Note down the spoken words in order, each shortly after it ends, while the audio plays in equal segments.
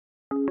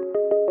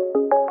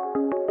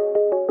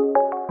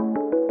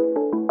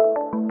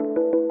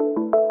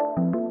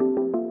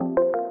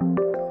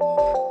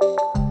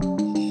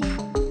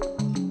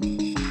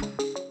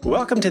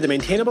Welcome to the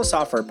Maintainable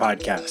Software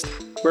Podcast,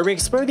 where we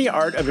explore the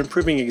art of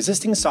improving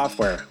existing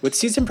software with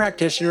seasoned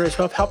practitioners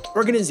who have helped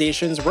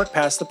organizations work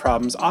past the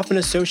problems often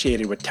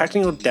associated with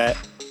technical debt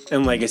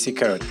and legacy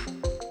code.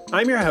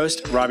 I'm your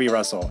host, Robbie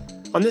Russell.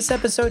 On this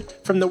episode,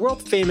 from the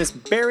world-famous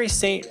Bury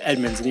St.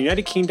 Edmunds in the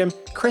United Kingdom,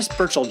 Chris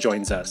Burchell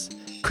joins us.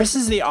 Chris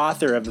is the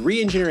author of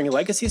Re-Engineering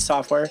Legacy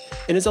Software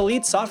and is a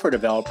lead software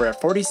developer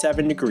at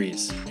 47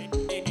 Degrees.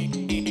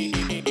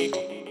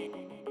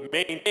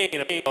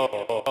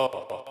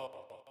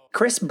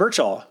 Chris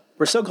Burchell,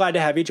 we're so glad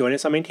to have you join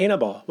us on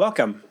Maintainable.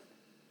 Welcome.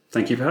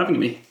 Thank you for having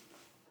me.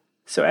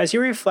 So as you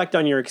reflect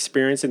on your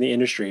experience in the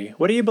industry,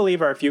 what do you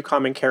believe are a few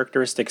common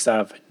characteristics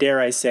of, dare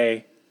I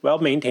say,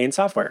 well-maintained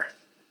software?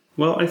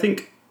 Well, I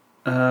think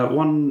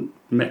one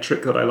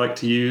metric that I like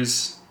to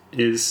use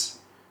is,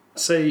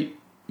 say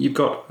you've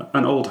got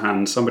an old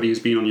hand, somebody who's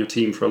been on your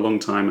team for a long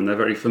time and they're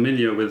very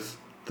familiar with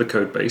the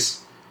code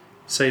base.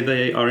 Say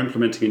they are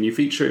implementing a new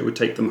feature, it would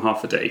take them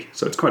half a day,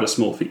 so it's quite a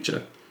small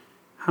feature.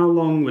 How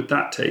long would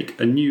that take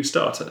a new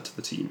starter to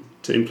the team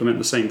to implement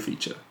the same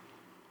feature?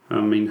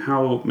 I mean,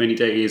 how many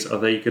days are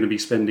they going to be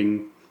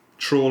spending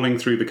trawling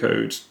through the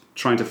code,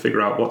 trying to figure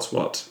out what's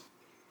what?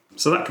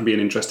 So that can be an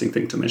interesting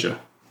thing to measure.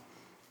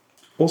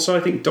 Also,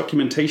 I think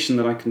documentation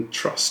that I can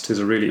trust is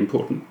a really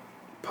important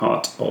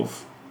part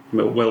of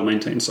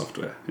well-maintained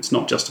software. It's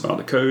not just about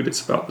the code,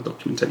 it's about the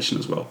documentation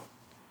as well.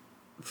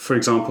 For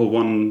example,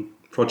 one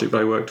project that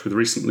I worked with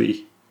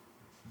recently,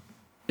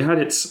 it had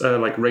its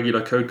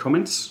regular code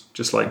comments,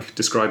 just like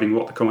describing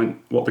what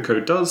the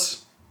code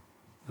does.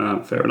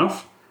 Fair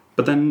enough.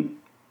 But then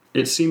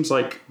it seems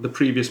like the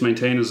previous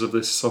maintainers of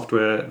this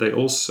software, they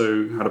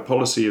also had a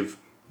policy of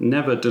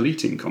never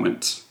deleting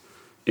comments.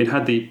 It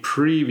had the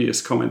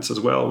previous comments as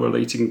well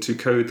relating to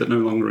code that no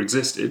longer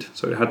existed.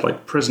 So it had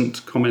like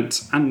present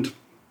comments and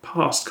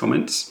past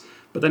comments,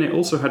 but then it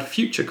also had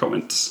future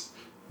comments,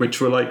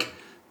 which were like,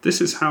 this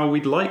is how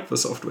we'd like the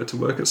software to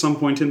work at some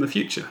point in the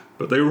future.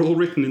 But they were all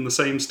written in the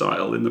same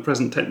style in the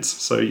present tense,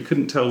 so you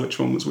couldn't tell which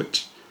one was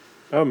which.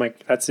 Oh my,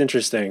 that's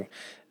interesting.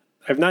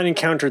 I've not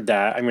encountered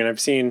that. I mean, I've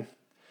seen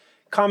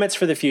comments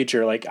for the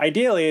future. Like,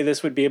 ideally,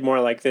 this would be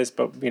more like this,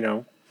 but,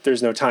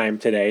 there's no time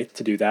today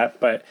to do that.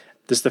 But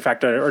just the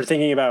fact that, or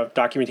thinking about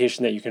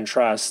documentation that you can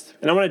trust.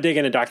 And I want to dig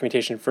into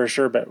documentation for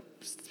sure, but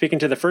speaking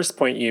to the first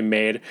point you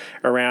made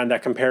around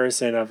that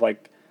comparison of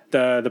like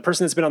the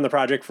person that's been on the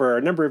project for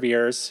a number of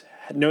years,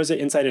 knows it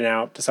inside and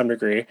out to some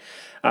degree,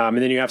 and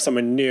then you have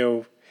someone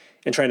new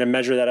and trying to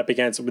measure that up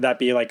against, would that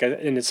be like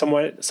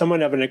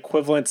somewhat of an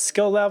equivalent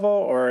skill level,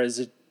 or is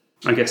it?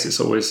 I guess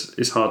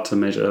it's hard to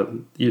measure.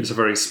 It's a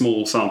very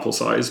small sample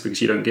size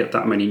because you don't get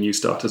that many new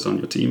starters on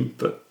your team.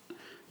 But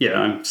yeah,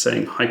 I'm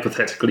saying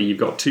hypothetically you've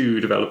got two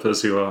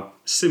developers who are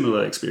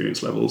similar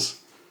experience levels,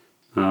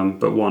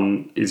 but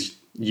one is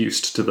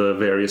used to the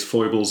various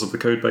foibles of the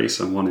code base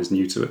and one is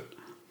new to it.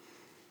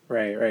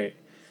 Right.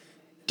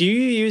 Do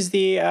you use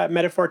the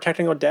metaphor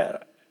technical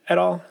debt at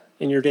all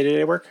in your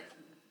day-to-day work?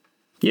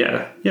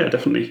 Yeah,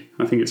 definitely.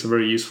 I think it's a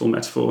very useful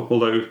metaphor.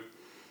 Although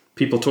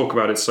people talk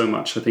about it so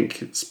much, I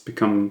think it's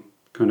become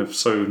kind of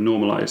so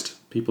normalized.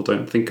 People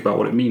don't think about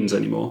what it means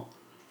anymore.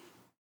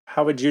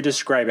 How would you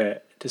describe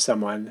it to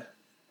someone,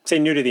 say,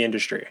 new to the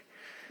industry?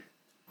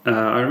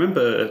 I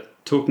remember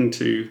talking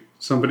to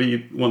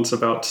somebody once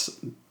about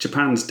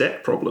Japan's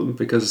debt problem,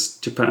 because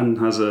Japan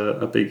has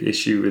a big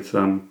issue with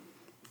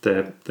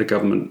the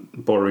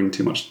government borrowing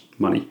too much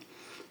money.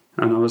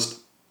 And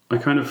I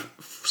kind of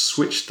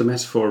switched the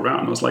metaphor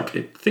around. I was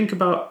like, think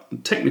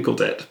about technical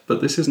debt,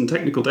 but this isn't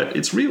technical debt,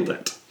 it's real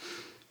debt.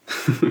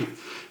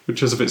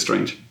 Which is a bit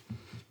strange.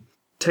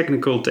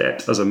 Technical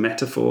debt as a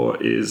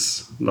metaphor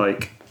is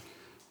like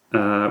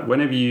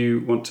whenever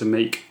you want to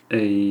make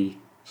a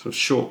sort of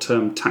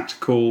short-term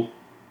tactical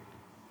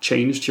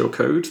change to your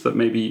code that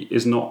maybe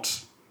is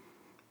not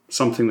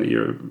something that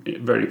you're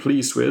very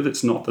pleased with,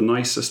 it's not the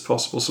nicest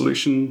possible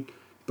solution,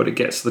 but it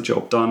gets the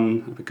job done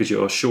because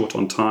you're short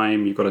on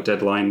time, you've got a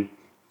deadline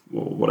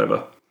or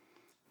whatever,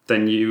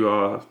 then you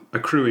are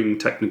accruing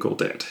technical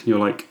debt.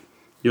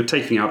 You're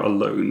taking out a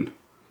loan,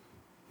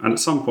 and at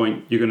some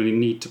point you're going to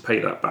need to pay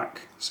that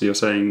back. So you're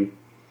saying,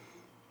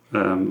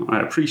 I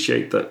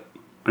appreciate that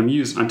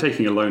I'm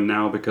taking a loan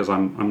now because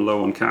I'm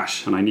low on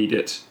cash and I need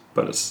it,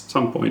 but at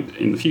some point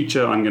in the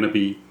future I'm going to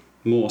be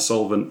more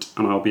solvent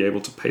and I'll be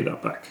able to pay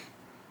that back.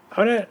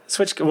 I want to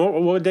switch.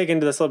 We'll dig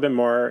into this a little bit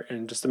more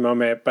in just a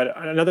moment. But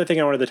another thing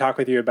I wanted to talk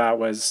with you about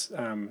was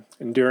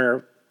during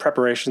our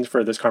preparations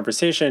for this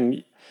conversation,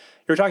 you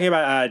were talking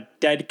about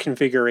dead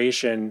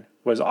configuration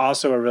was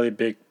also a really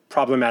big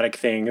problematic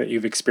thing that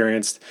you've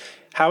experienced.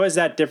 How is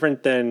that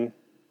different than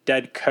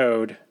dead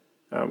code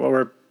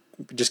or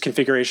just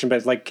configuration?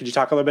 But could you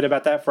talk a little bit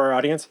about that for our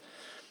audience?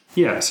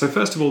 Yeah. So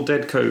first of all,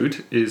 dead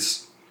code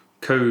is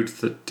code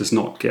that does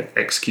not get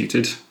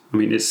executed. I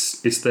mean,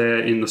 it's there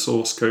in the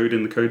source code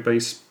in the code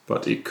base,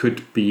 but it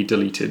could be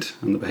deleted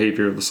and the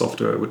behavior of the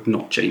software would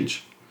not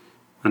change.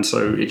 And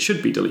so it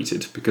should be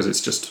deleted because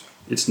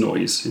it's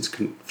noise. It's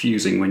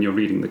confusing when you're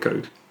reading the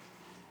code.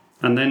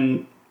 And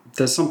then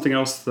there's something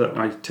else that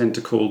I tend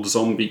to call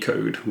zombie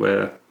code,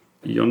 where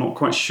you're not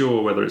quite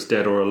sure whether it's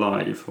dead or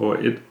alive, or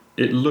it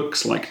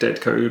looks like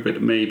dead code, but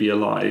it may be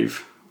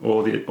alive,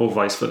 or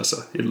vice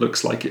versa. It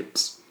looks like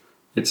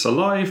it's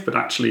alive, but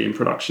actually in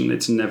production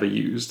it's never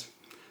used.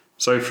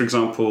 So, for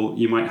example,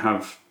 you might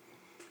have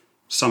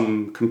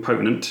some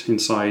component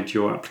inside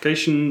your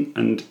application,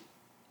 and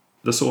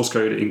the source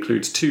code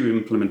includes two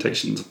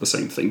implementations of the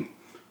same thing.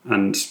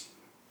 And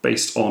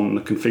based on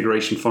the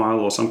configuration file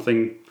or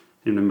something,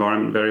 an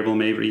environment variable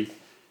maybe,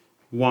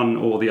 one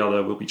or the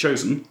other will be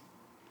chosen.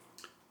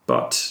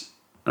 But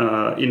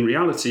in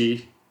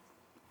reality,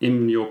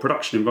 in your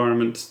production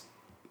environment,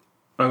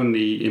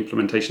 only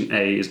implementation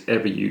A is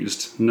ever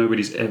used.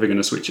 Nobody's ever going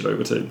to switch it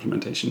over to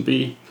implementation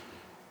B.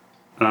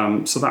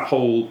 So that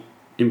whole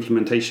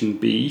implementation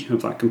B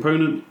of that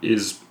component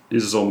is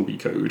zombie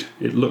code.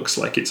 It looks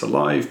like it's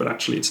alive, but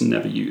actually it's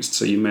never used,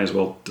 so you may as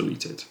well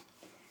delete it.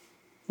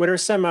 What are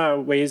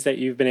some ways that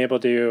you've been able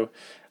to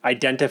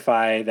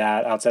identify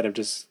that outside of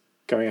just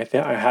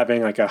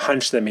having like a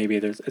hunch that maybe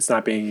it's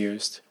not being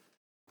used?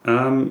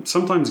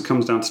 Sometimes it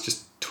comes down to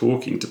just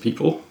talking to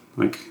people,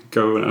 like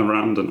go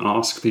around and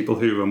ask people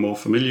who are more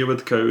familiar with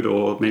the code,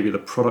 or maybe the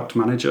product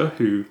manager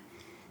who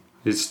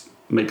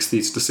makes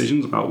these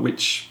decisions about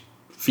which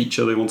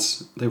feature they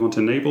want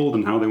enabled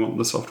and how they want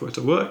the software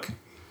to work.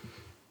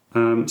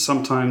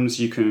 Sometimes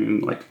you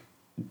can like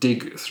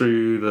dig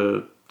through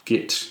the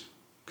Git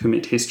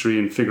commit history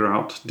and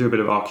do a bit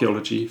of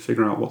archaeology,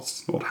 figure out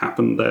what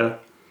happened there.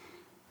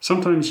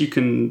 Sometimes you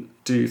can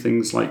do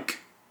things like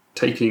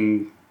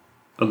taking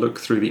a look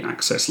through the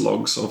access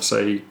logs of,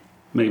 say,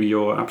 maybe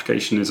your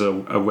application is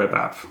a web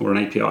app or an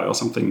API or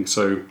something.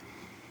 So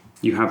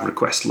you have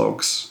request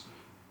logs,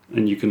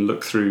 and you can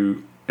look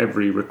through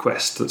every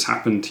request that's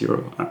happened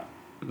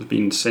that's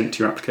been sent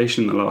to your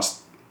application in the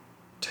last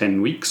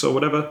 10 weeks or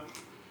whatever,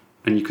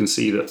 and you can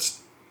see that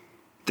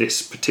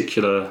this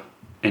particular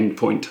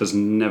endpoint has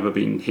never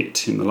been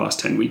hit in the last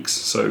 10 weeks,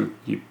 so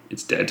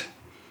it's dead.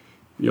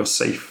 You're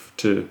safe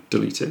to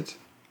delete it.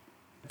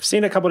 I've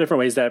seen a couple different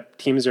ways that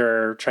teams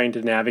are trying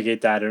to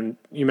navigate that. And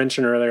you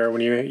mentioned earlier,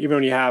 when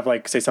you have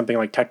like, say, something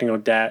like technical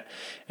debt,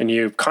 and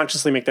you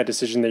consciously make that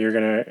decision that you're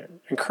going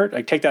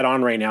to take that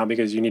on right now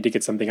because you need to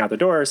get something out the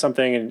door or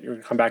something, and you're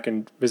going to come back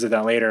and visit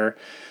that later.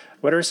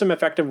 What are some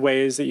effective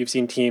ways that you've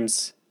seen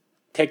teams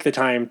take the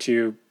time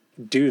to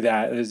do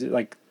that? Is it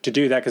like to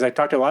do that? Because I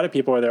talked to a lot of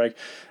people where they're like,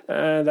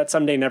 that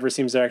someday never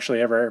seems to actually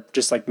ever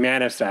just like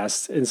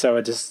manifest. And so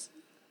it just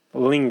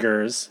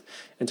lingers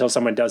until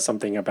someone does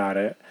something about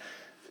it.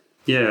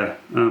 Yeah,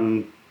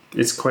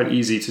 it's quite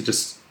easy to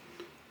just...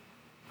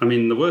 I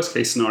mean, the worst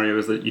case scenario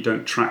is that you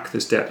don't track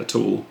this debt at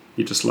all.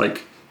 You're just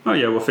like, oh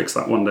yeah, we'll fix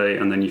that one day,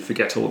 and then you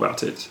forget all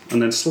about it.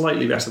 And then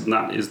slightly better than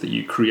that is that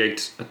you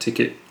create a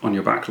ticket on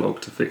your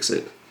backlog to fix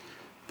it.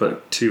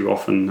 But too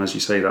often, as you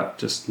say, that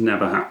just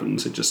never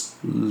happens. It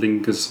just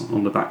lingers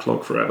on the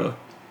backlog forever.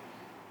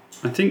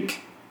 I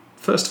think,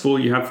 first of all,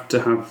 you have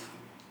to have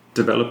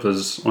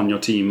developers on your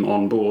team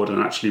on board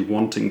and actually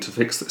wanting to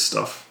fix this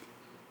stuff.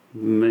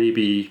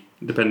 Maybe,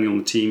 depending on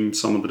the team,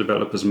 some of the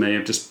developers may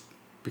have just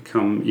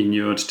become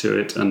inured to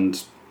it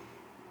and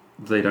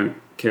they don't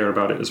care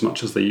about it as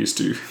much as they used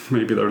to.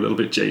 Maybe they're a little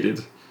bit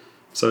jaded.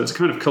 So it's a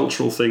kind of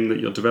cultural thing that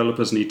your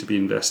developers need to be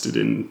invested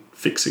in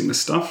fixing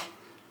this stuff.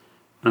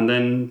 And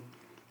then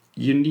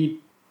you need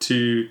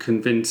to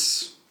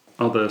convince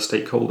other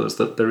stakeholders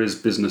that there is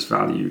business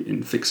value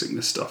in fixing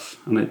this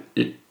stuff. And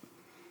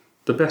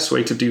the best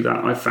way to do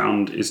that, I've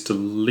found, is to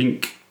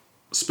link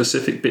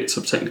specific bits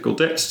of technical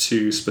debt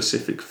to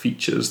specific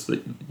features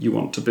that you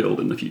want to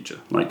build in the future.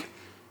 Like,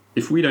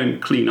 if we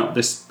don't clean up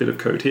this bit of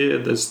code here,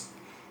 there's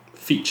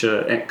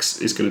feature X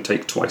is going to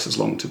take twice as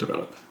long to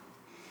develop.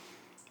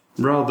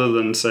 Rather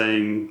than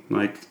saying,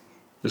 like,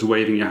 just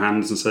waving your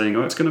hands and saying,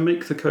 oh, it's going to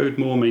make the code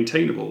more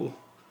maintainable,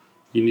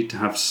 you need to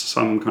have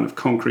some kind of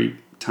concrete,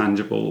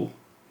 tangible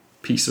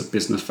piece of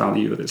business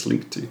value that it's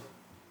linked to.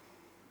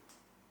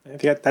 I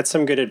think that's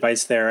some good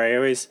advice there. I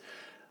always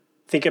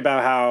think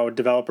about how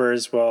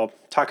developers will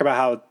talk about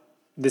how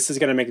this is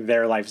going to make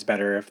their lives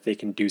better if they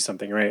can do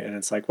something right. And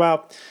it's like,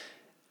 well,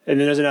 and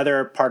then there's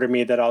another part of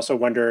me that also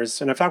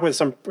wonders, and I've talked with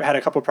had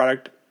a couple of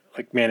product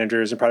like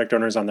managers and product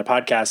owners on the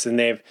podcast, and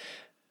they've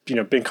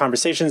been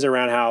conversations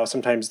around how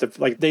sometimes it's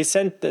not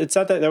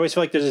that they always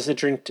feel like there's this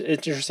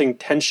interesting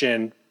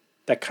tension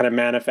that kind of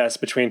manifests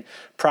between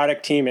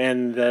product team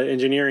and the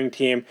engineering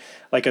team,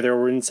 like they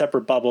were in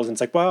separate bubbles. And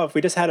it's like, well, if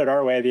we just had it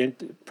our way, the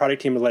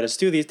product team would let us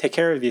take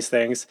care of these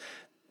things.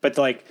 But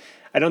like,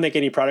 I don't think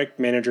any product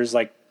managers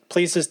like,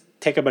 please just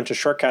take a bunch of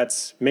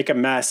shortcuts, make a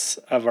mess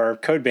of our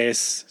code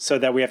base so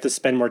that we have to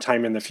spend more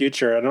time in the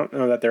future. I don't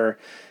know that they're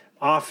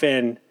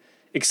often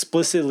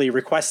explicitly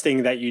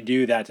requesting that you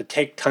do that, to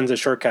take tons of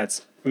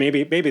shortcuts.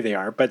 Maybe they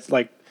are, but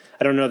like,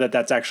 I don't know that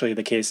that's actually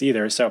the case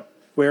either. So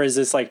where is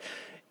this like,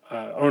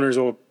 owners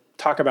will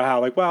talk about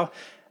how like, well,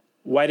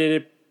 why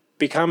did it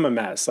become a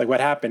mess? Like, what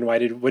happened? What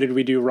did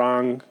we do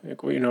wrong?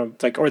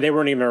 Like, or they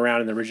weren't even around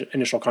in the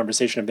initial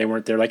conversation. If they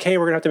weren't there, like, hey,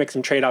 we're gonna have to make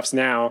some trade-offs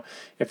now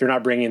if you're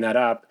not bringing that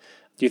up.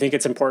 Do you think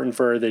it's important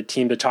for the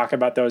team to talk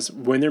about those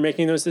when they're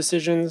making those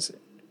decisions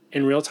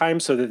in real time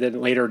so that then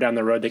later down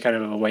the road they kind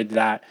of avoid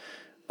that?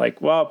 Like,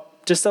 well,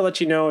 just to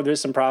let you know, there's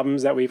some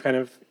problems that we've kind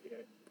of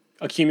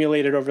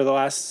accumulated over the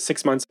last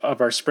 6 months of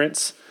our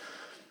sprints.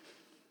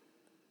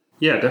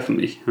 Yeah,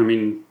 definitely. I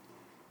mean,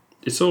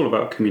 it's all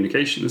about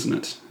communication, isn't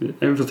it?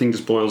 Everything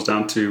just boils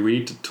down to we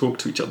need to talk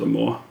to each other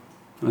more.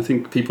 I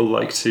think people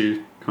like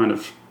to kind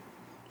of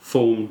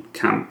form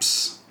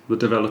camps, the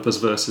developers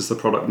versus the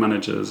product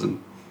managers,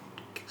 and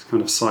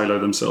kind of silo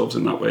themselves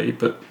in that way,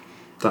 but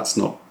that's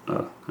not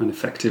an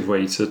effective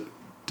way to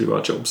do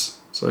our jobs.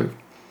 So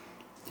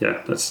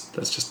yeah, let's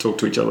just talk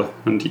to each other.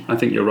 And I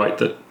think you're right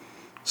that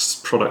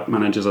product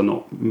managers are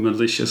not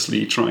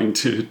maliciously trying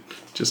to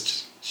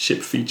just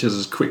ship features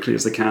as quickly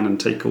as they can and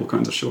take all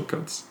kinds of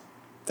shortcuts.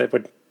 It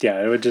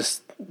would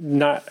just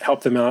not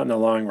help them out in the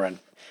long run.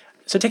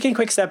 So taking a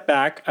quick step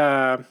back,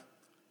 out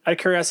of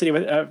curiosity,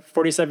 with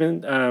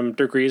 47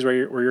 degrees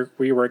where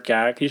you work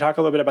at, can you talk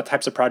a little bit about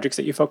types of projects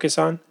that you focus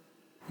on?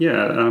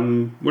 Yeah,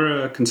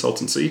 we're a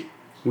consultancy.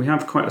 We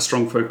have quite a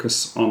strong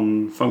focus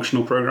on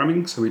functional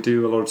programming. So we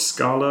do a lot of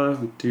Scala,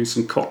 we do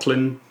some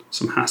Kotlin,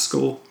 some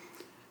Haskell,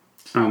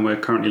 and we're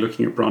currently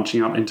looking at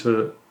branching out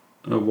into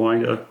a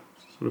wider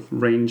sort of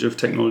range of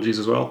technologies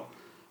as well.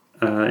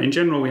 In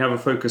general, we have a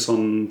focus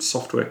on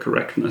software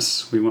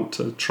correctness. We want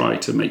to try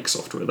to make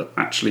software that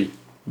actually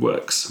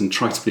works and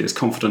try to be as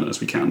confident as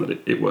we can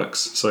that it works.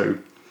 So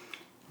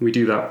we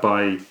do that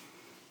by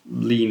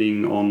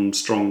leaning on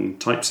strong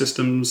type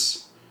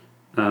systems.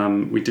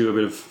 We do a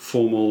bit of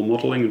formal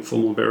modeling and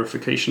formal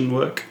verification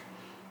work.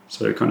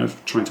 So kind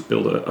of trying to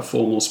build a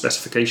formal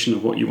specification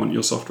of what you want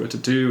your software to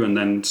do, and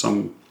then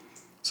some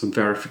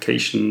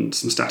verification,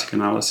 some static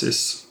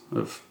analysis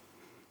of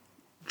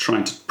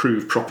trying to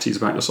prove properties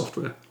about your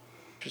software.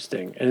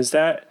 Interesting. And is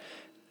that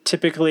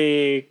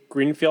typically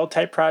greenfield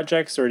type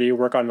projects, or do you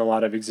work on a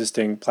lot of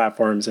existing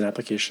platforms and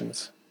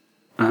applications?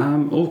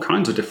 All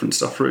kinds of different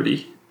stuff,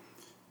 really.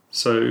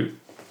 So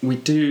we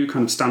do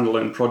kind of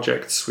standalone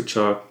projects, which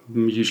are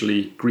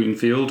usually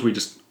greenfield.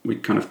 We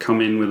kind of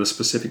come in with a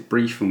specific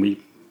brief, and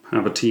we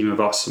have a team of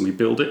us, and we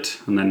build it,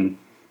 and then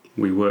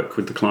we work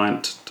with the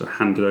client to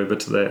hand it over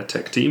to their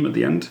tech team at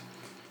the end.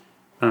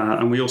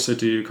 And we also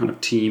do kind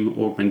of team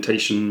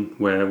augmentation,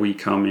 where we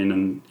come in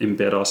and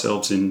embed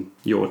ourselves in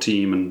your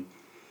team, and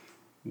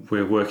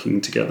we're working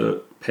together,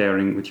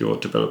 pairing with your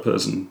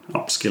developers and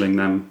upskilling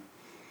them.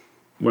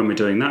 When we're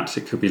doing that,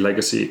 it could be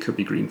legacy, it could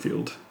be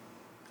greenfield.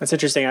 That's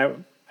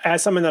interesting.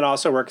 As someone that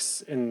also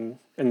works in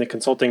the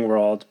consulting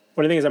world,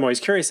 one of the things I'm always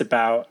curious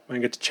about when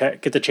I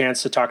get the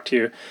chance to talk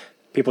to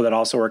people that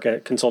also work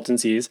at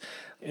consultancies,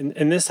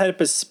 in this type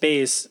of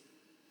space,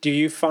 do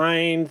you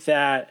find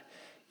that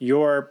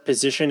your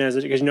position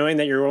because knowing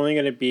that you're only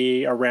going to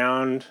be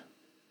around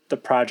the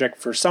project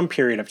for some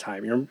period of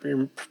time,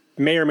 you're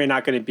may or may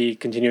not going to be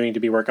continuing to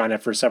be work on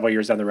it for several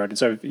years down the road. And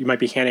so you might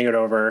be handing it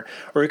over,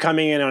 or you're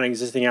coming in on an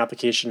existing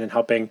application and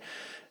helping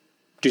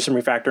do some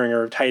refactoring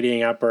or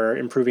tidying up or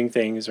improving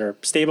things or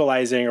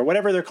stabilizing or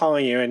whatever they're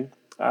calling you in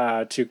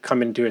to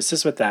come in to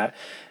assist with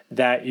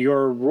that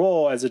your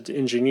role as an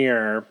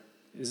engineer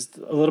is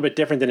a little bit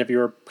different than if you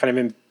were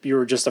you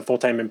were just a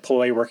full-time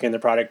employee working in the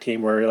product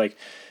team, where like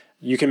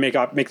you can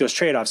make those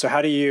trade-offs. So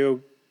how do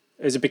you?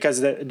 Is it because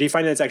do you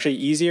find that it's actually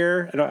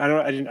easier? I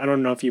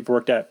don't know if you've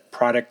worked at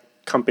product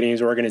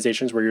companies or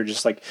organizations where you're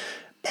just like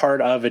part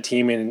of a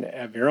team and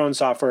have your own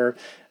software,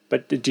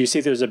 but do you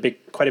see there's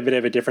quite a bit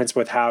of a difference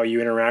with how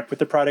you interact with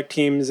the product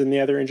teams and the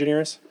other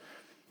engineers?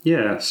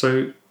 Yeah.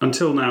 So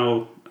until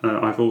now,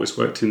 I've always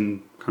worked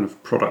in kind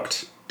of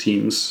product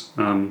teams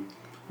and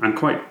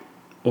quite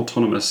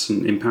autonomous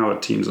and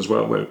empowered teams as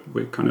well, where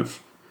we're kind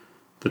of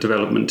the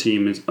development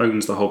team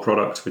owns the whole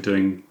product. We're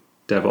doing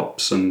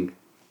DevOps and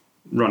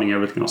running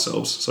everything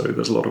ourselves. So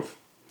there's a lot of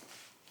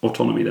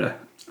autonomy there.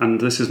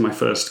 And this is my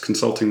first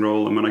consulting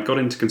role. And when I got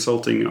into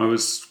consulting, I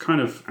was kind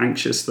of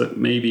anxious that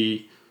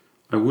maybe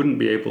I wouldn't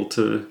be able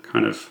to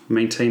kind of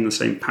maintain the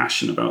same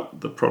passion about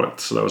the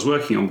products that I was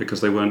working on,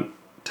 because they weren't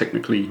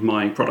technically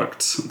my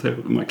products, they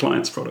were my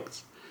clients'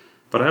 products.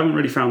 But I haven't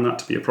really found that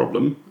to be a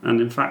problem.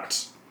 And in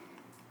fact,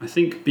 I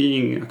think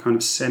being a kind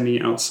of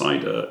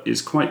semi-outsider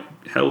is quite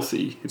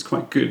healthy. It's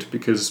quite good,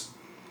 because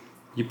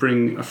you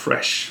bring a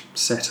fresh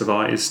set of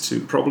eyes to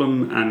the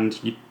problem,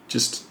 and you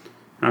just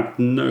have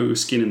no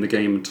skin in the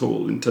game at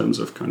all in terms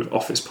of kind of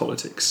office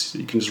politics.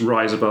 You can just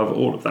rise above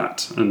all of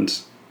that. And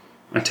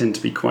I tend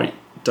to be quite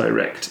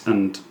direct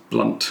and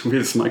blunt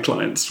with my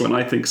clients. When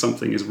I think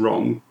something is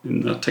wrong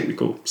in a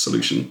technical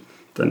solution,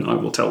 then I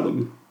will tell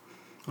them.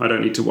 I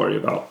don't need to worry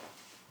about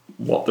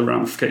what the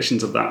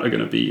ramifications of that are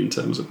going to be in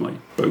terms of my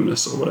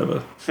bonus or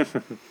whatever.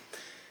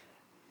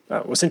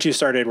 Well, since you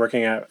started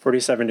working at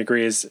 47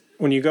 Degrees,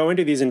 when you go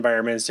into these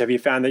environments, have you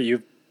found that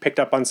you've picked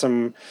up on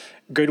some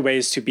good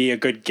ways to be a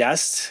good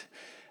guest?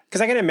 Because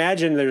I can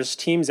imagine there's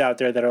teams out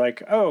there that are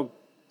like, oh,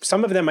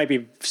 some of them might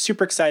be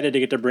super excited to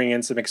get to bring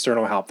in some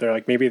external help. They're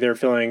like, maybe they're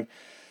feeling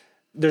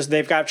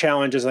they've got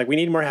challenges like we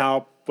need more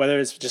help, whether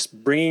it's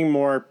just bringing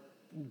more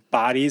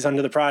bodies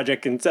onto the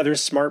project and other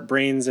smart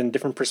brains and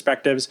different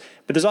perspectives.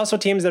 But there's also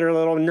teams that are a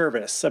little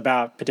nervous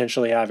about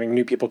potentially having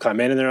new people come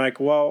in, and they're like,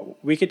 well,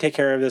 we could take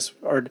care of this.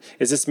 Or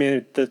does this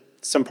mean that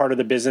some part of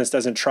the business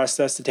doesn't trust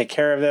us to take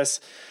care of this?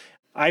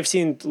 I've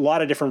seen a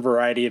lot of different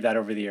variety of that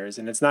over the years,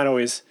 and it's not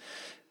always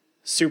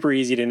super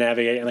easy to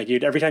navigate. And like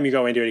every time you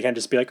go into it, you can't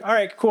just be like, all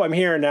right, cool, I'm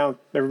here. Now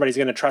everybody's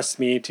going to trust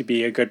me to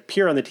be a good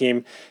peer on the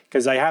team,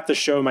 because I have to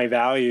show my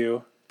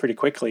value pretty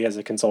quickly as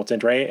a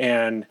consultant, right?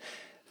 And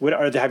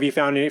have you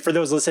found any, for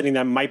those listening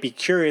that might be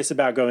curious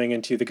about going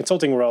into the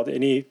consulting world,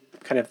 any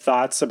kind of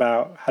thoughts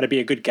about how to be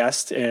a good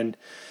guest and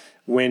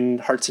win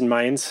hearts and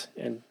minds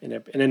in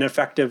an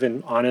effective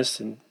and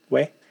honest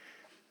way?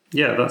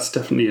 Yeah, that's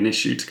definitely an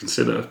issue to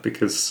consider,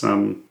 because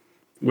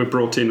we're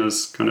brought in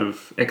as kind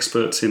of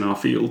experts in our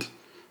field.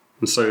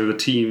 And so the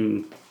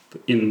team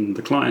in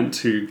the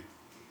client, the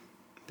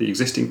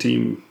existing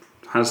team,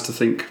 has to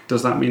think,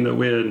 does that mean that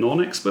we're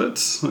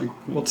non-experts? Like,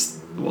 what's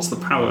the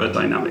power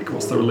dynamic?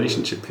 What's the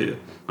relationship here?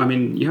 I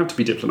mean, you have to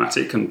be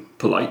diplomatic and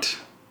polite.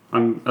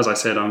 As I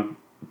said, I'm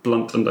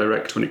blunt and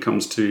direct when it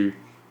comes to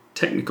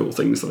technical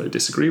things that I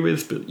disagree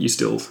with, but you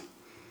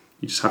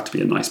just have to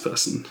be a nice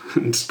person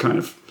and kind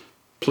of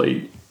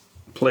play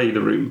the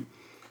room.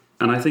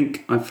 And I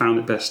think I've found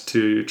it best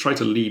to try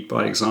to lead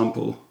by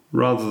example,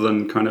 rather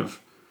than kind of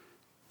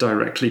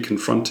directly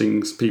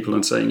confronting people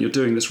and saying, you're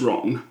doing this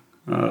wrong.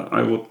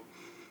 I will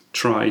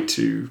try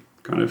to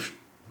kind of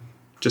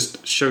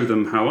just show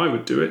them how I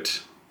would do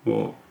it,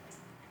 or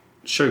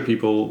show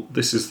people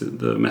this is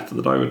the method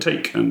that I would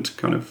take, and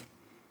kind of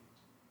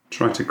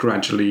try to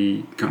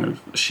gradually kind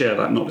of share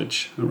that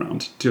knowledge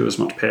around, do as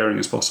much pairing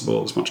as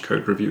possible, as much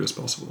code review as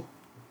possible.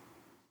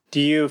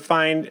 Do you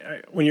find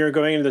when you're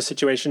going into the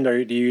situation, do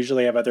you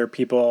usually have other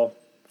people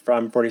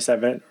from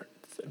 47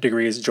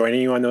 Degrees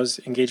joining you on those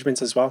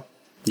engagements as well?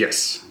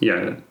 Yes,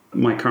 yeah.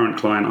 My current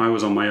client, I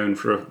was on my own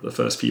for the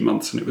first few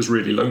months, and it was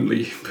really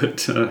lonely,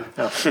 but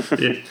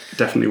it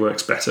definitely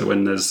works better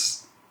when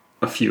there's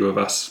a few of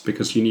us,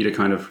 because you need a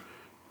kind of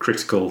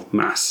critical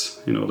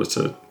mass in order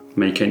to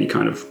make any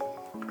kind of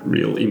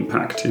real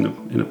impact in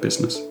a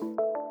business.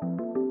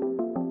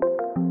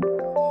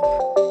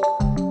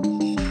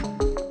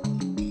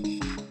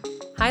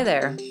 Hi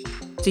there.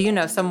 Do you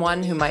know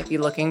someone who might be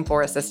looking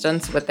for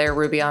assistance with their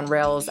Ruby on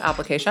Rails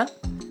application?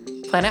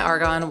 Planet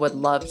Argon would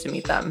love to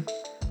meet them.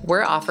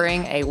 We're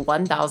offering a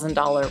 $1,000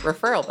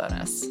 referral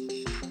bonus.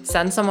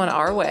 Send someone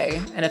our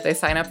way, and if they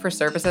sign up for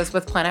services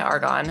with Planet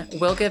Argon,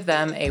 we'll give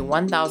them a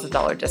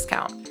 $1,000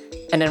 discount.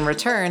 And in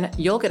return,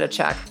 you'll get a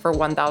check for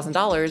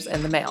 $1,000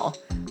 in the mail,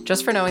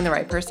 just for knowing the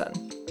right person.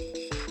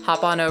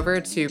 Hop on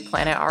over to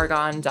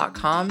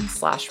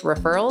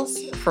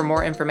planetargon.com/referrals for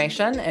more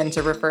information and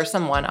to refer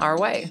someone our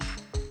way.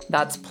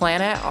 That's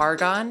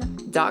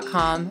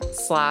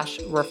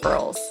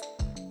planetargon.com/referrals.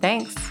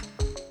 Thanks.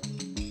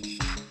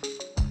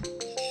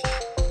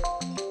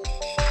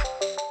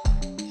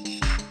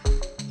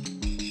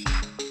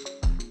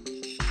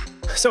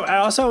 So I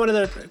also wanted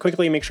to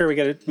quickly make sure we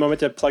get a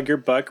moment to plug your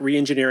book,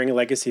 Re-Engineering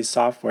Legacy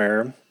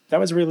Software. That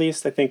was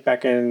released, I think,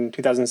 back in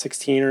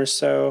 2016 or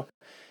so.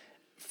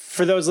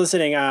 For those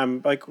listening,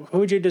 how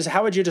would you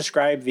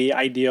describe the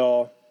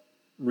ideal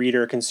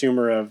reader,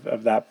 consumer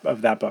of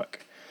that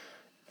book?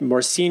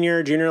 More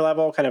senior, junior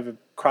level, kind of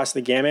across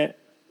the gamut?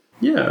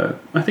 Yeah,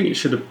 I think it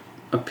should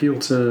appeal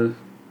to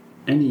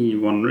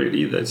anyone,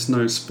 really. There's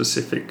no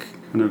specific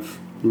kind of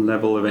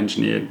level of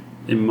engineer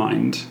in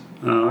mind.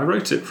 I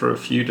wrote it for a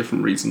few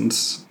different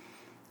reasons.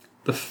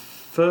 The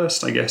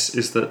first, I guess,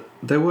 is that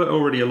there were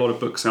already a lot of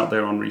books out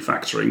there on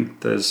refactoring.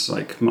 There's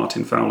like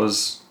Martin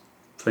Fowler's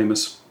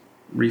famous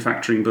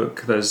refactoring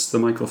book. There's the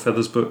Michael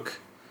Feathers book,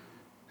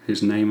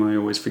 whose name I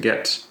always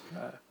forget.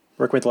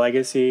 Work with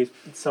Legacy,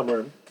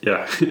 somewhere.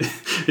 Yeah,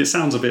 it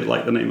sounds a bit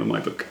like the name of my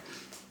book.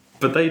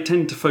 But they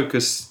tend to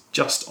focus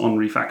just on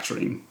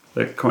refactoring.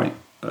 They're quite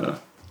kind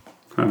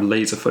of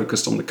laser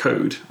focused on the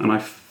code. And I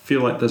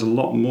feel like there's a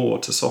lot more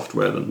to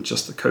software than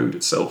just the code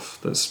itself.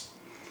 There's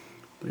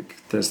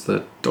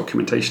the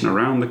documentation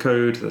around the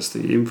code, there's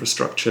the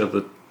infrastructure,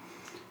 the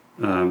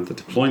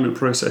deployment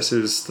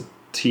processes, the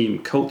team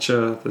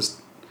culture,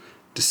 there's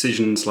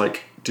decisions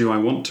like, do I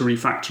want to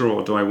refactor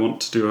or do I want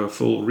to do a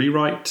full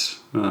rewrite?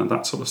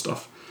 That sort of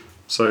stuff.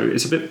 So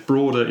it's a bit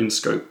broader in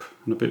scope,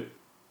 and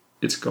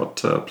it's got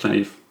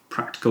plenty of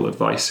practical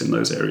advice in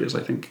those areas,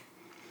 I think.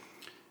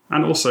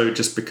 And also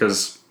just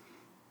because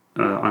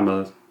I'm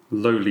a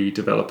lowly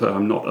developer,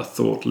 I'm not a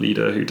thought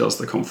leader who does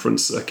the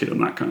conference circuit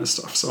and that kind of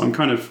stuff. So I'm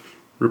kind of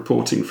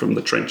reporting from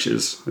the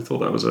trenches. I thought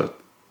that was a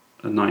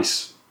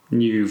nice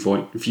new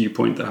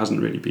viewpoint that hasn't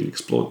really been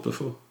explored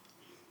before.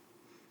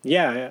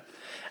 Yeah.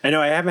 I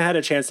know I haven't had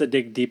a chance to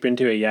dig deep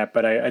into it yet,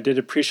 but I did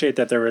appreciate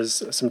that there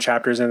was some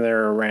chapters in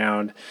there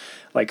around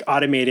like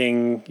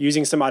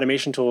using some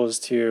automation tools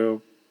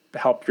to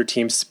help your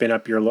team spin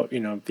up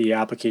the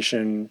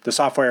application, the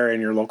software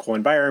in your local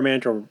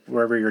environment or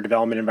wherever your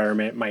development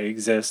environment might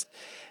exist.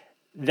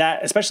 That,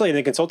 especially in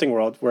the consulting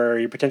world where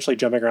you're potentially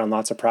jumping around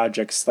lots of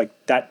projects, like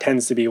that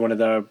tends to be one of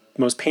the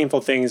most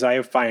painful things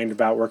I find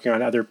about working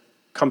on other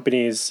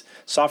companies'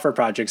 software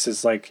projects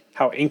is like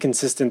how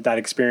inconsistent that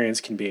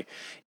experience can be.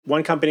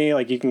 One company,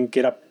 like you can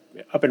get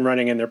up and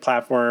running in their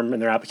platform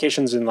and their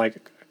applications in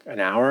like an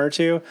hour or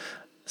two.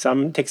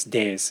 Some takes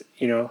days,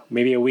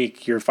 maybe a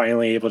week. You're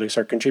finally able to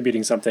start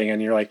contributing something,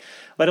 and you're like,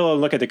 let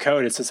alone look at the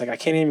code. It's just like I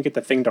can't even get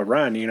the thing to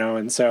run,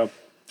 and so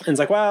it's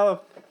like,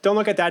 well, don't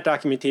look at that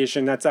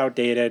documentation. That's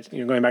outdated.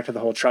 Going back to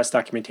the whole trust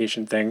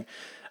documentation thing.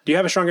 Do you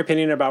have a strong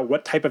opinion about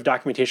what type of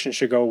documentation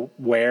should go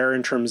where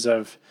in terms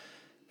of,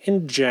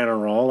 in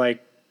general,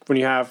 like when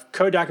you have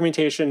code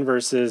documentation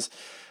versus,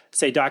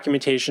 say,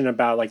 documentation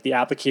about like the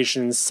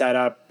application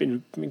setup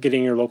and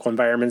getting your local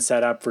environment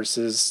set up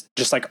versus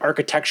just like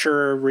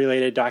architecture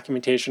related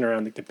documentation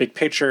around like the big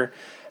picture?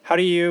 How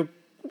do you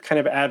kind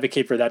of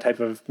advocate for that type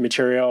of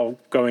material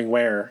going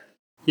where?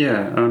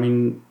 Yeah, I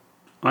mean,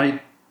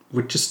 I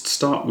would just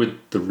start with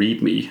the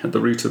README at the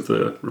root of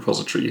the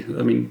repository.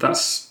 I mean,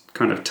 that's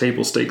kind of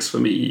table stakes for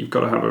me. You've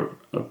got to have a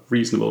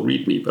reasonable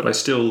README, but I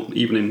still,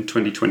 even in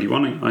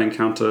 2021, I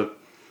encounter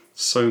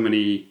so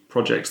many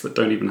projects that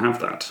don't even have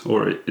that,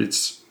 or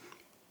it's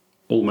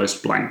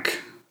almost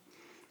blank.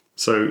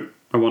 So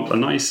I want a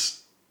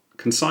nice,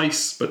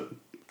 concise, but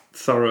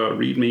thorough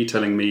README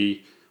telling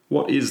me,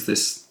 what is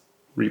this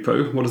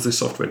repo? What does this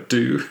software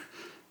do?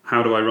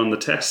 How do I run the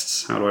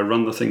tests? How do I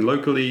run the thing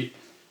locally?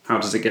 How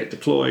does it get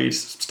deployed?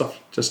 Stuff,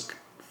 just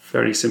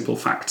very simple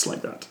facts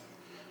like that.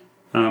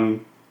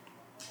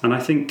 And I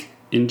think,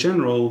 in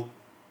general,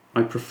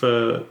 I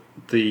prefer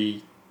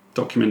the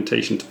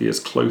documentation to be as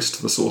close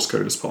to the source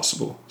code as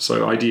possible.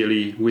 So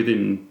ideally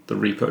within the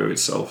repo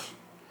itself.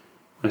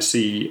 I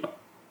see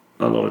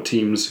a lot of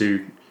teams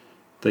who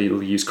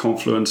they'll use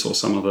Confluence or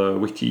some other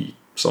wiki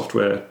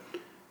software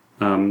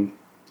to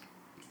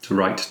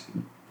write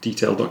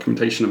detailed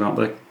documentation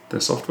about their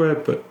software,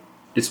 but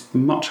it's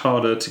much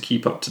harder to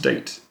keep up to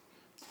date.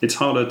 It's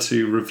harder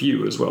to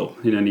review as well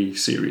in any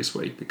serious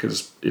way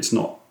because it's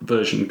not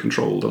version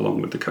controlled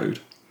along with the code.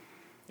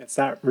 It's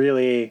not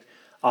really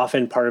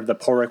often part of the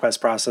pull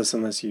request process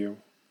unless you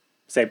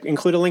say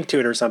include a link to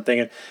it or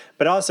something.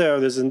 But also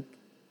there's I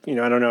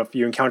don't know if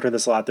you encounter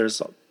this a lot.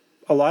 There's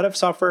a lot of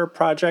software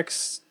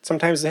projects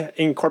sometimes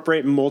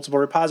incorporate multiple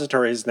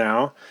repositories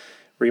now,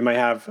 where you might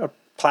have a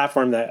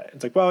platform that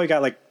it's like, well, we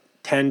got like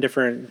 10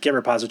 different Git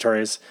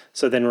repositories.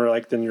 So then you're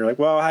like,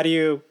 well, how do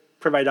you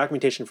provide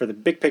documentation for the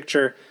big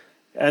picture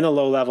and the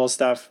low level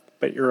stuff?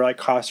 But you're like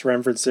cross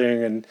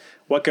referencing and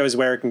what goes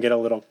where can get a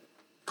little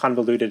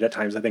convoluted at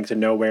times, I think, to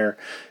know where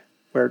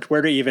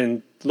to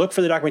even look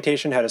for the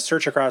documentation, how to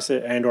search across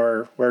it, and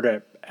or where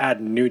to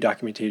add new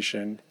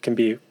documentation can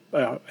be,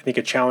 I think,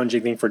 a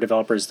challenging thing for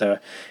developers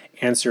to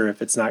answer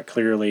if it's not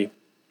clearly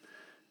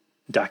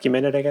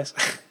documented, I guess.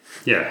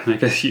 Yeah, I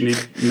guess you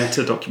need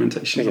meta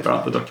documentation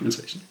about the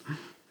documentation.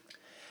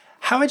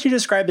 How would you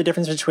describe the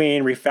difference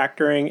between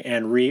refactoring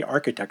and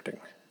re-architecting?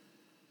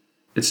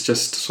 It's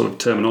just sort of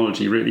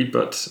terminology, really,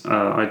 but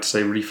I'd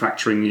say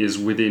refactoring is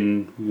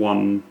within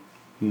one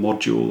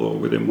module or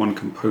within one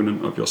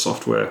component of your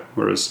software,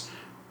 whereas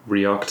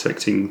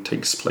re-architecting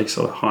takes place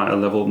at a higher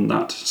level than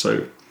that.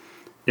 So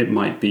it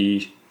might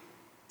be,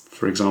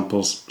 for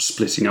example,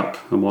 splitting up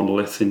a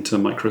monolith into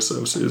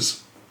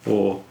microservices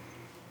or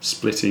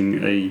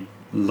splitting a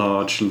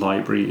large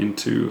library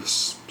into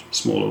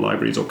smaller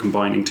libraries or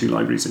combining two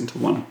libraries into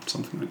one,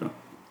 something like that.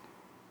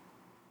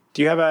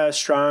 Do you have a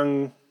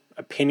strong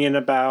opinion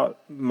about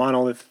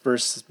monolith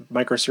versus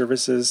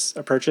microservices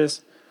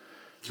approaches?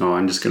 Oh,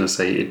 I'm just going to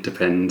say it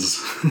depends.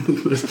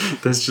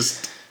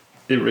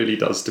 It really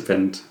does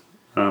depend.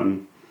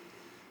 I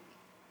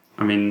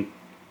mean,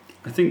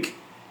 I think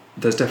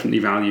there's definitely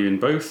value in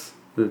both.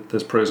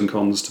 There's pros and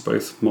cons to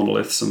both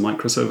monoliths and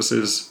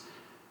microservices,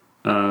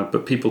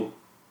 but people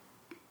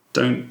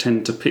don't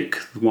tend to pick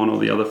one or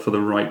the other for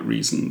the right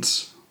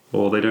reasons,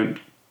 or they don't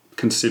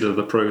consider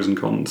the pros and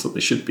cons that they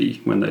should be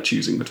when they're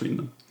choosing between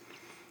them.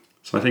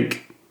 So I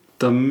think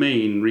the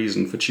main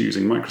reason for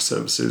choosing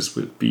microservices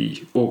would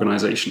be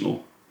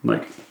organizational.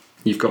 Like,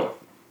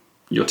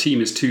 your team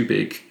is too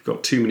big, you've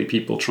got too many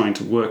people trying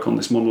to work on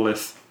this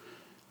monolith,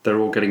 they're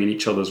all getting in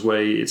each other's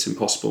way, it's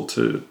impossible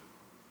to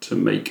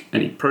make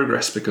any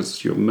progress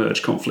because you're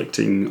merge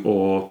conflicting,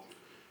 or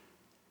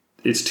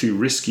it's too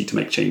risky to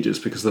make changes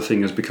because the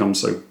thing has become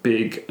so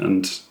big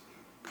and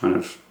kind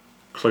of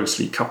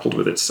closely coupled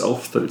with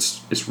itself that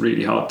it's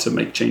really hard to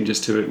make changes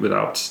to it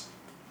without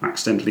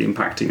accidentally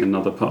impacting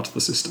another part of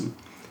the system.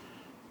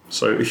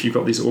 So if you've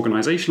got these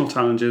organizational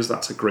challenges,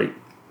 that's a great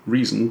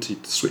reason to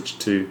switch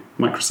to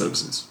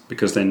microservices,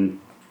 because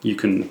then you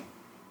can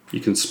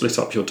split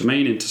up your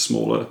domain into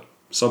smaller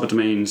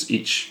subdomains.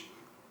 Each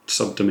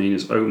subdomain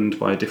is owned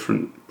by a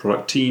different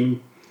product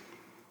team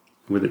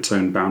with its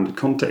own bounded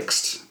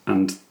context,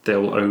 and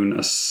they'll own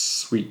a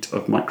suite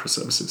of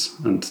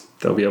microservices, and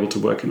they'll be able to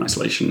work in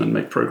isolation and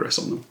make progress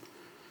on them.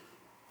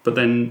 But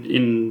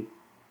then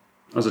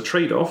as a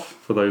trade-off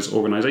for those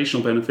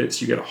organizational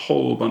benefits, you get a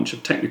whole bunch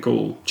of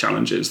technical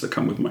challenges that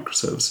come with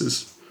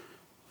microservices.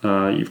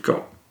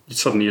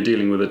 Suddenly you're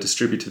dealing with a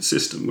distributed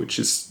system, which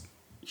is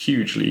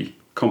hugely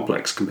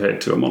complex compared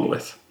to a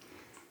monolith.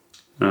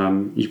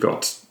 You've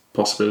got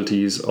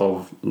possibilities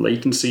of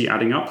latency latency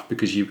adding up,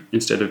 because you,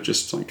 instead of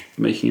just like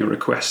making a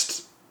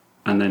request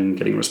and then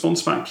getting a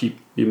response back, you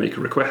make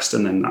a request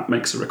and then that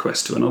makes a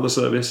request to another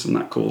service and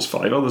that calls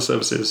 5 other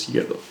services.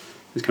 You get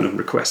this kind of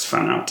request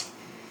fan out.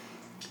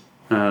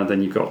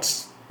 Then you've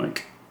got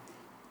like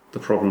the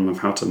problem of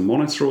how to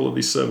monitor all of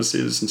these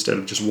services. Instead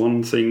of just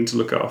one thing to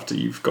look after,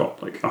 you've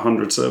got like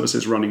 100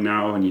 services running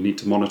now, and you need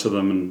to monitor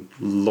them and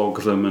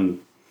log them, and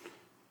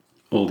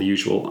all the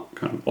usual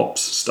kind of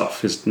ops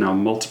stuff is now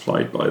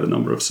multiplied by the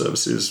number of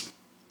services.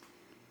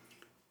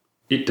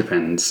 It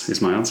depends,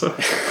 is my answer.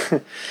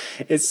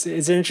 It's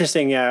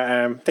interesting.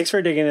 Yeah. Thanks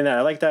for digging into that.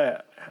 I like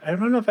that. I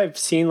don't know if I've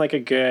seen like a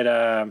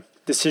good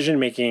decision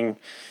making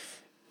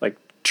like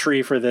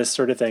tree for this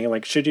sort of thing.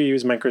 Like, should you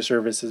use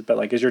microservices? But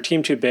like, is your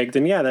team too big?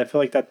 Then yeah, I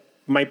feel like that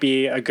might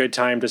be a good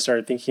time to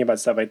start thinking about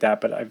stuff like that.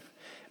 But I've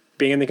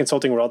being in the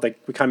consulting world, like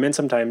we come in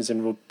sometimes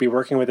and we'll be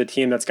working with a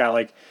team that's got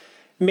like,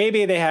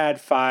 maybe they had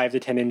 5 to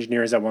 10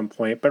 engineers at one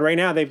point, but right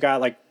now they've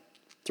got like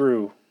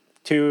through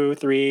 2,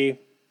 3,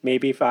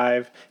 maybe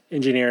 5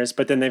 engineers,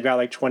 but then they've got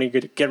like 20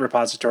 Git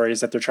repositories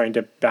that they're trying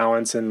to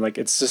balance. And like,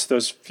 it's just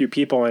those few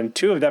people, and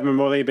 2 of them have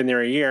only been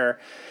there a year.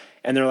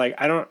 And they're like,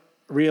 I don't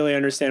really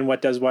understand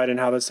what does what and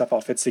how this stuff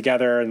all fits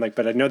together. And like,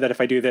 but I know that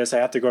if I do this, I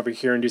have to go over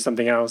here and do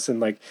something else. And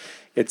like,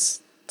 it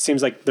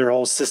seems like their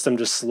whole system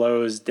just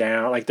slows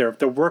down. Like their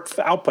work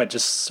output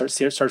just starts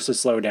to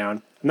slow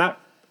down. I'm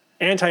not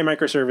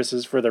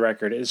anti-microservices for the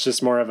record. It's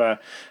just more of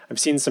I've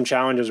seen some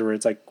challenges where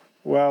it's like,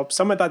 well,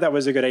 someone thought that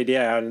was a good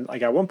idea, and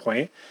like at one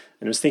point,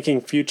 and was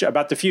thinking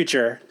about the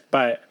future,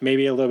 but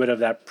maybe a little bit of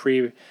that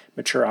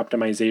premature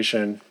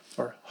optimization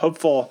or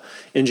hopeful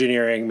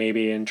engineering,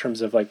 maybe in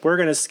terms of like, we're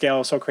going to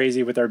scale so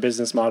crazy with our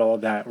business model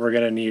that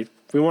we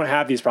won't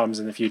have these problems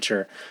in the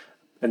future.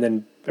 And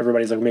then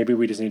everybody's like, maybe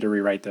we just need to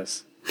rewrite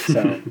this.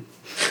 So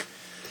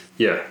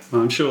yeah,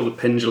 I'm sure the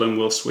pendulum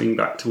will swing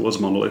back towards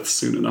monoliths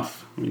soon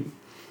enough. I mean,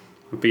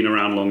 I've been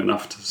around long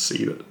enough to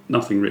see that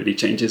nothing really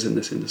changes in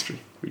this industry.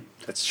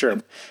 That's true.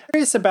 I'm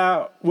curious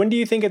about, when do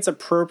you think it's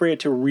appropriate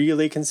to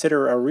really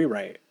consider a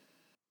rewrite?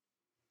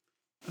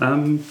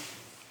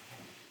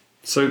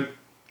 So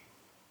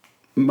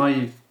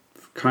my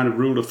kind of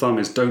rule of thumb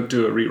is don't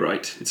do a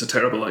rewrite. It's a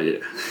terrible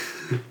idea.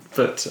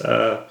 But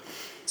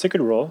it's a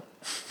good rule.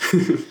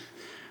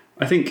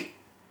 I think,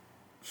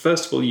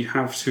 first of all, you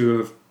have to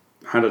have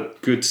had a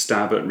good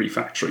stab at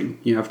refactoring.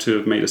 You have to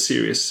have made a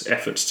serious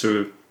effort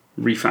to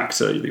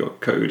refactor your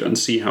code and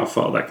see how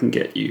far that can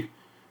get you.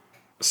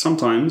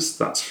 Sometimes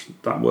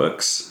that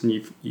works, and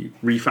you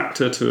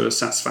refactor to a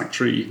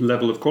satisfactory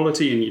level of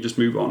quality and you just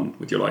move on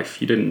with your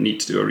life. You didn't need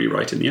to do a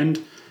rewrite in the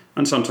end.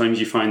 And sometimes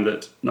you find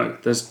that, no,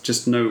 there's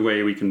just no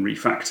way we can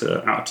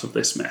refactor out of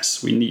this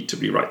mess. We need to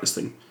rewrite this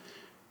thing.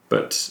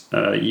 But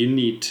you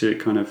need to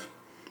kind of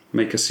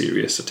make a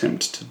serious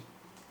attempt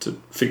to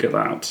figure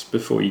that out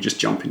before you just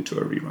jump into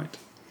a rewrite.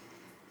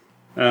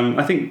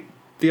 I think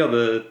the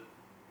other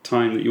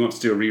time that you want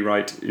to do a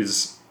rewrite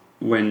is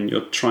when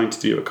you're trying to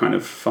do a kind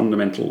of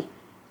fundamental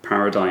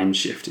paradigm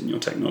shift in your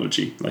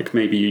technology. Like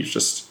maybe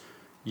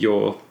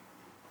your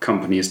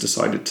company has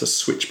decided to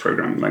switch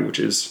programming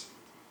languages,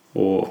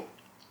 or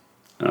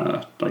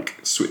like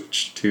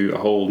switch to a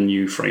whole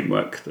new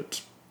framework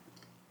that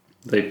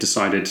they've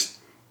decided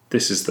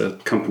this is the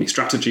company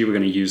strategy. We're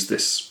going to use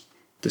this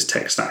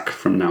tech stack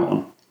from now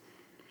on.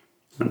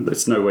 And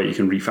there's no way you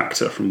can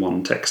refactor from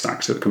one tech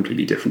stack to a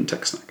completely different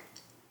tech stack.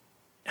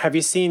 Have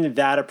you seen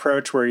that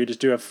approach where you just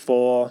do a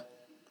full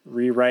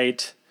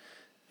rewrite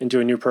into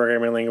a new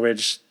programming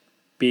language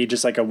be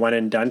just like a one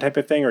and done type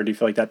of thing? Or do you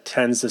feel like that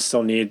tends to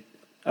still need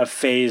a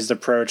phased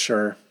approach,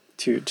 or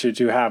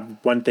to have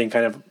one thing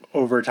kind of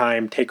over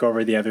time take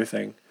over the other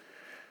thing?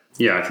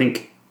 Yeah, I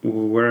think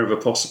wherever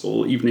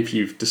possible, even if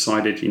you've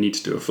decided you need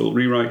to do a full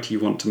rewrite, you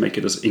want to make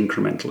it as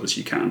incremental as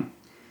you can.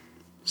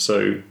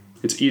 So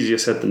it's easier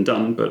said than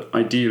done, but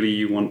ideally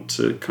you want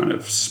to kind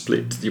of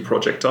split your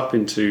project up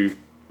into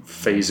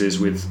phases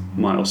with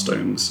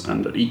milestones,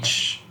 and at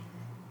each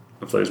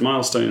of those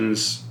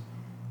milestones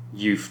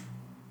you've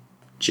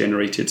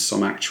generated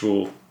some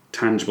actual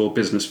tangible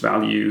business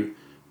value,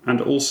 and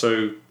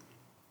also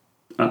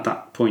at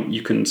that point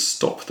you can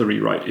stop the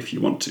rewrite if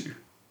you want to.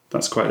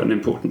 That's quite an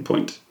important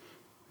point.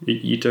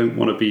 You don't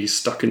want to be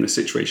stuck in the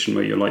situation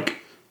where you're like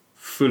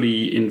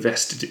fully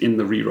invested in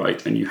the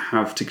rewrite and you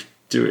have to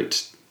do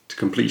it to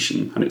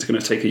completion and it's going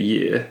to take a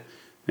year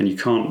and you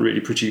can't really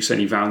produce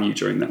any value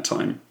during that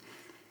time.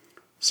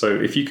 So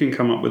if you can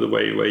come up with a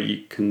way where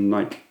you can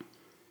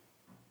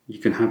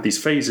have these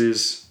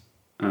phases,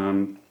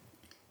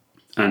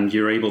 and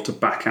you're able to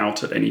back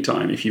out at any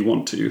time if you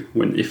want to,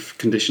 if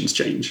conditions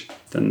change,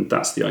 then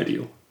that's the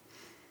ideal.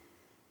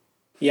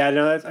 Yeah,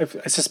 no,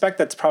 I suspect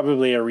that's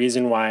probably a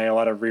reason why a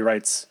lot of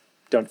rewrites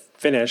don't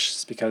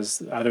finish,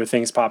 because other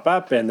things pop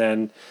up, and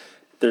then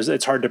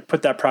it's hard to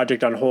put that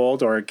project on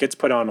hold, or it gets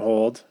put on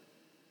hold,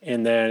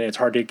 and then it's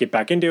hard to get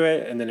back into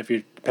it. And then if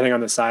you, depending on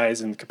the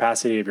size and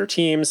capacity of your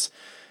teams,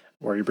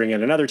 or you bring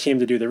in another team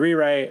to do the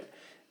rewrite,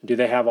 do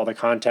they have all the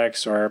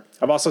context? Or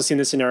I've also seen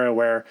the scenario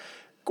where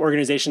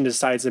organization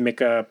decides to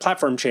make a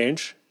platform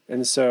change.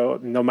 And so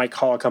they might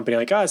call a company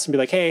like us and be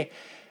like, hey,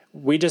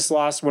 we just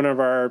lost one of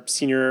our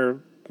senior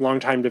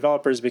longtime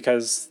developers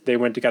because they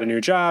went to get a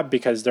new job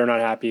because they're not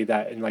happy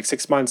that in like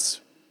 6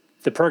 months,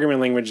 the programming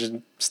language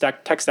and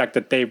tech stack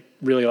that they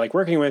really like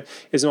working with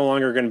is no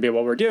longer going to be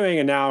what we're doing.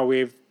 And now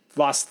we've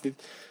lost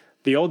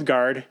the old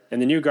guard,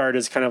 and the new guard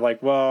is kind of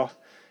like, well,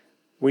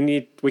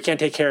 we can't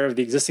take care of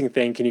the existing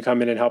thing. Can you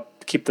come in and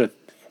help keep the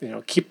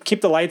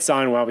lights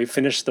on while we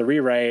finish the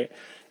rewrite?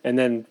 And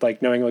then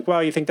like knowing like,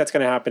 well, you think that's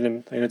going to happen.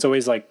 And it's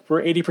always like,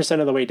 we're 80%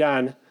 of the way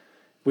done.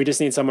 We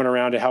just need someone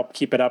around to help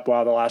keep it up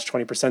while the last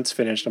 20% is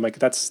finished. I'm like,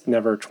 that's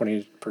never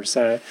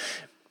 20%.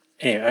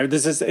 Anyway,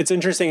 it's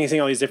interesting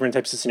seeing all these different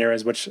types of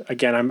scenarios, which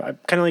again, I'm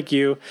kind of like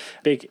you,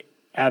 big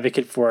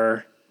advocate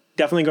for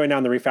definitely going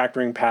down the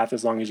refactoring path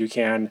as long as you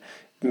can.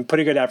 And put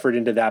a good effort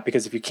into that,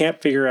 because if you can't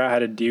figure out how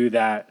to do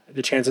that,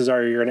 the chances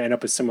are you're going to end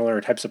up with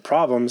similar types of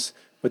problems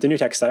with the new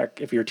tech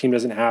stack if your team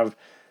doesn't have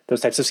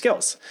those types of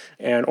skills,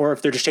 or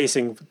if they're just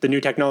chasing the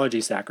new technology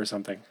stack or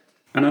something.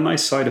 And a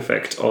nice side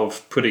effect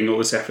of putting all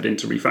this effort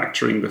into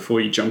refactoring before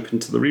you jump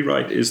into the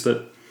rewrite is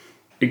that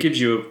it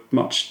gives you a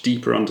much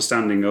deeper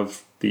understanding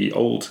of the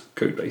old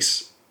code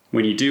base.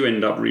 When you do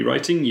end up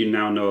rewriting, you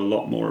now know a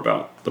lot more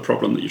about the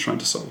problem that you're trying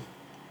to solve.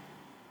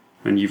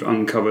 And you've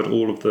uncovered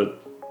all of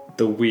the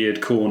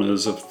weird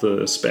corners of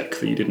the spec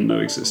that you didn't know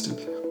existed.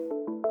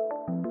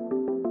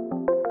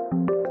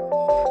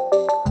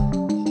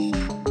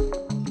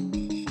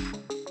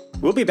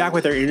 We'll be back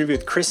with our interview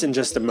with Chris in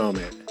just a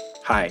moment.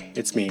 Hi,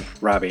 it's me,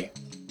 Robbie.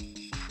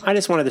 I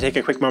just wanted to take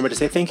a quick moment to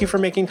say thank you for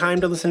making time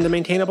to listen to the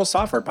Maintainable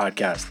Software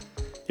Podcast.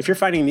 If you're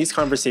finding these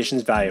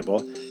conversations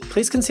valuable,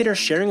 please consider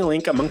sharing a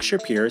link amongst your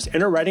peers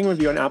and writing a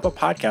review on Apple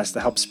Podcasts to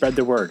help spread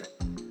the word.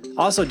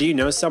 Also, do you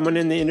know someone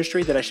in the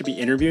industry that I should be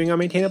interviewing on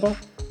Maintainable?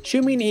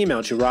 Shoot me an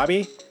email to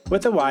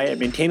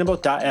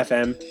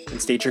robbie@maintainable.fm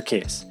and state your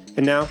case.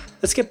 And now,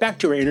 let's get back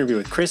to our interview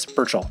with Chris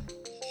Burchell.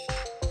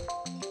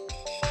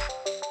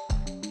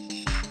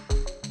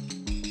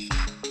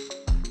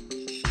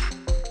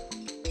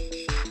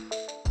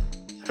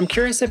 I'm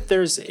curious if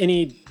there's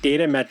any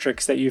data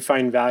metrics that you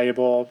find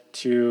valuable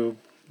to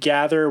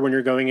gather when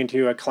you're going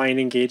into a client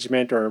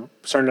engagement or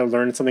starting to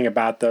learn something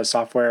about the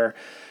software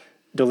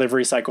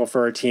delivery cycle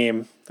for a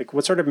team. Like,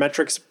 what sort of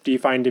metrics do you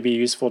find to be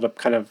useful to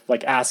kind of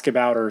like ask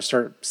about or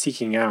start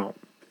seeking out?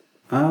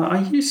 I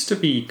used to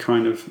be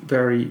kind of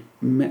very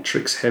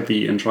metrics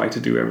heavy and try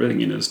to do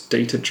everything in as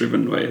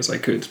data-driven way as I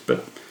could,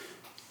 but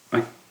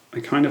I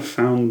kind of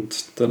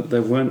found that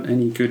there weren't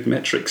any good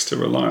metrics to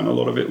rely on. A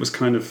lot of it was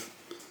kind of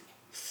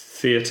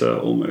theatre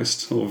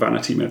almost, or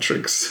vanity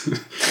metrics.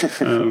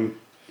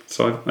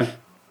 So I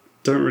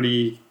don't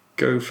really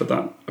go for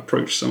that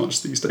approach so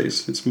much these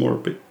days. It's a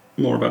bit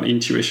more about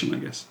intuition, I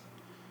guess.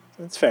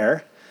 That's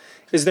fair.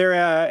 Is there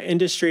an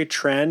industry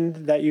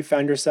trend that you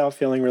found yourself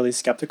feeling really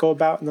skeptical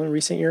about in the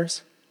recent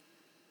years?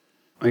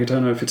 I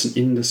don't know if it's an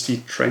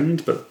industry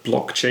trend, but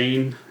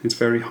blockchain is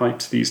very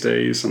hyped these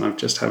days, and I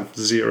just have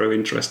zero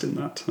interest in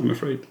that, I'm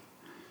afraid.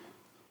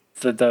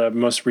 The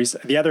most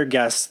recent, the other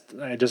guest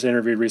I just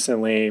interviewed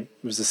recently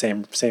was the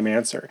same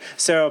answer.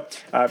 So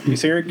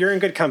you're in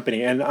good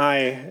company, and I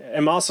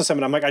am also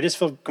someone. I'm like, I just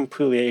feel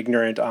completely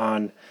ignorant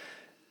on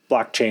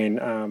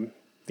blockchain.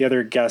 The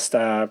other guest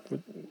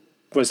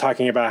was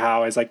talking about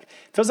how it's like, it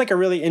feels like a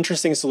really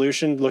interesting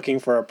solution looking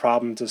for a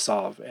problem to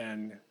solve,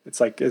 and it's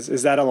like,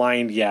 is that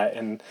aligned yet?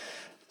 And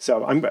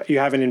so you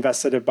haven't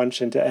invested a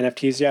bunch into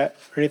NFTs yet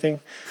or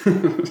anything?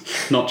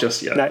 Not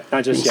just yet.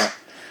 Not just yet.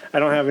 I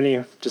don't have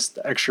any just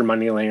extra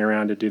money laying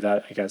around to do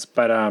that, I guess.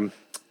 But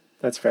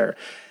that's fair.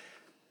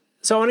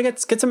 So I want to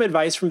get some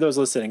advice from those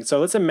listening. So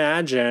let's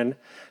imagine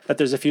that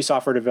there's a few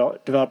software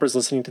developers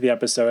listening to the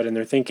episode, and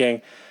they're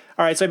thinking,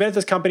 all right, so I've been at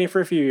this company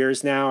for a few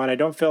years now, and I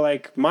don't feel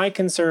like my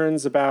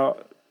concerns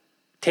about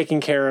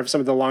taking care of some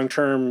of the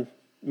long-term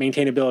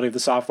maintainability of the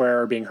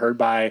software are being heard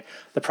by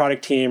the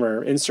product team,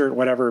 or insert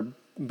whatever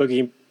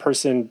boogie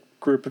person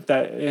group,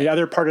 that the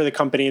other part of the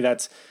company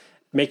that's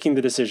making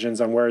the decisions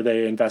on where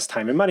they invest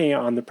time and money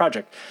on the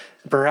project.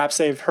 Perhaps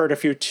they've heard a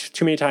few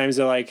too many times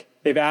that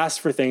they've asked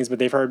for things, but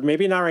they've heard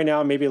maybe not right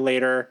now, maybe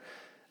later,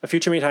 a few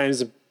too many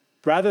times.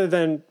 Rather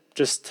than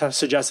just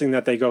suggesting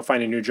that they go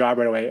find a new job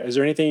right away, is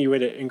there anything you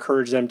would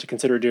encourage them to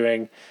consider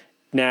doing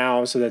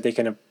now so that they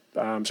can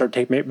start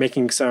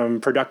making some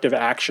productive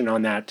action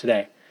on that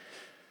today?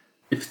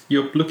 If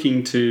you're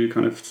looking to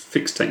kind of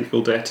fix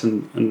technical debt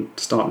and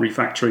start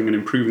refactoring and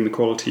improving the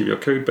quality of your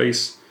code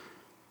base,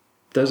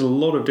 there's a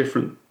lot of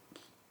different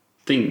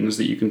things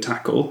that you can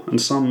tackle, and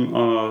some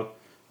are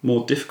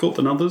more difficult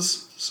than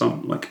others.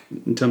 Some, like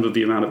in terms of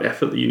the amount of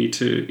effort that you need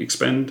to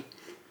expend.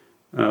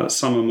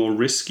 Some are more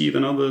risky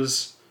than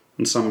others,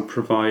 and some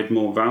provide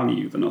more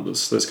value than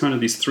others. So there's kind of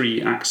these three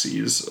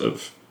axes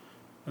of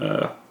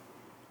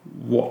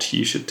what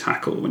you should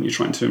tackle when you're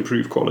trying to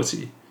improve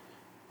quality.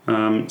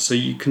 So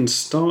you can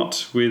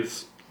start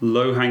with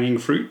low-hanging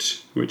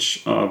fruit,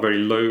 which are very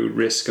low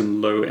risk and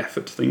low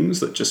effort things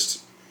that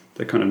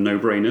they're kind of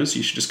no-brainers.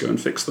 You should just go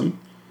and fix them.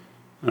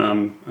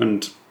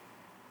 And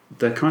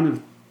they're kind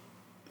of,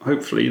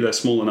 hopefully they're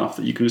small enough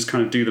that you can just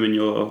kind of do them in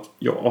your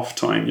off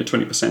time, your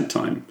 20%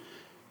 time.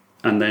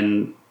 And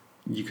then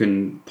you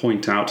can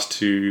point out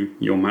to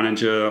your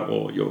manager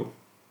or your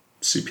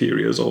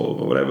superiors or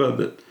whatever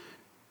that,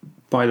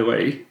 by the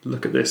way,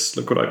 look at this,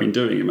 look what I've been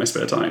doing in my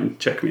spare time,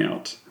 check me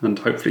out. And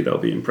hopefully they'll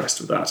be impressed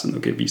with that and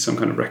they'll give you some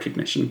kind of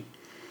recognition.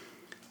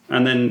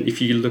 And then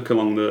if you look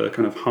along the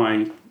kind of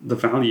the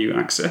value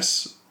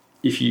axis,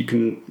 if you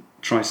can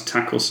try to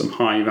tackle some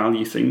high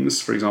value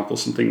things, for example,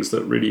 some things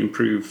that really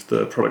improve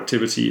the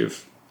productivity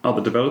of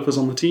other developers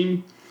on the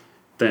team,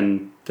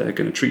 then they're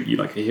going to treat you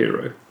like a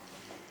hero.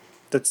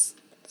 That's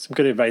some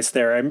good advice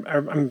there.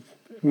 I'm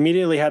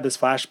immediately had this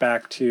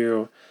flashback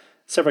to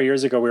several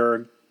years ago. We were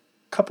a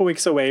couple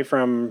weeks away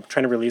from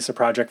trying to release a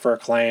project for a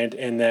client,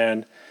 and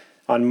then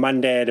on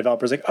Monday, a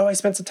developer's like, "Oh, I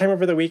spent some time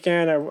over the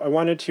weekend. I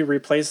wanted to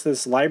replace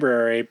this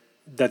library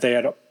that they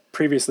had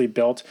previously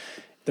built.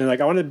 Then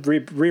like I wanted to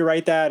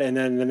rewrite that, and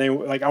then they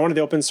like I wanted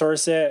to open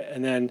source it,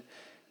 and then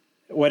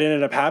what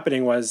ended up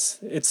happening was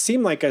it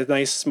seemed like a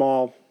nice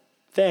small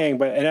thing,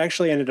 but it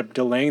actually ended up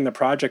delaying the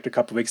project a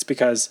couple of weeks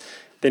because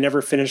they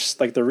never finished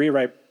like the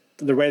rewrite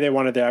the way they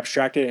wanted to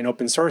abstract it and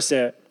open source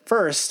it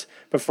first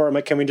before I'm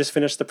like, can we just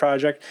finish the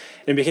project?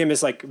 And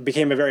it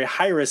became a very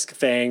high risk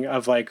thing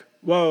of like,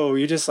 whoa,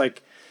 you just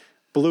like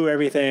blew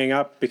everything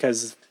up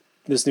because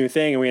this new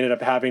thing, and we ended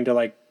up having to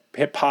like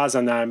hit pause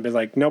on that and be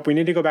like, nope, we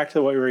need to go back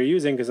to what we were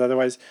using because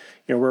otherwise,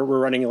 we're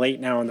running late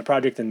now on the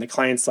project, and the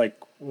client's like,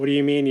 what do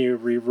you mean you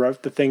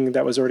rewrote the thing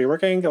that was already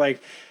working?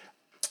 Like,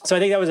 so I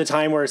think that was a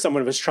time where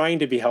someone was trying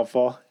to be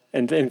helpful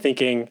and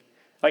thinking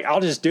like,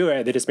 I'll just do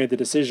it. They just made the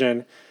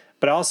decision.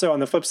 But also on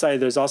the flip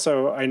side,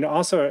 I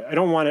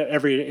don't want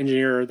every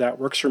engineer that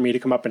works for me to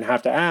come up and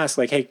have to ask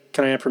like, hey,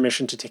 can I have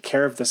permission to take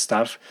care of this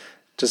stuff?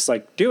 Just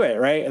like do it,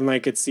 right? And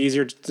like it's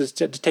easier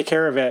to take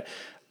care of it.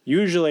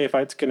 Usually if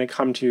it's going to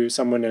come to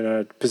someone in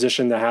a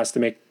position that has to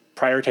make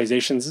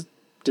prioritizations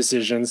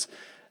decisions,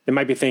 they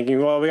might be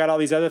thinking, well, we got all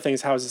these other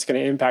things. How is this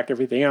going to impact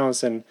everything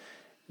else? And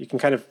you can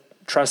kind of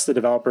trust the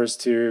developers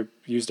to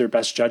use their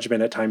best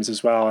judgment at times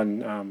as well,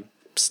 and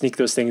sneak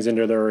those things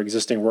into their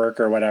existing work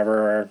or whatever,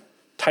 or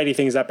tidy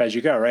things up as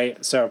you go,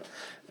 right? So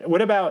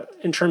what about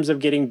in terms of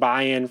getting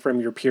buy-in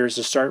from your peers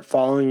to start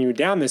following you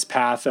down this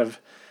path of,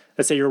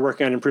 let's say you're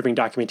working on improving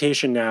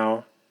documentation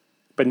now,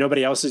 but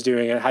nobody else is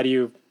doing it. How do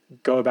you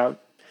go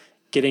about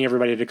getting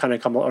everybody to kind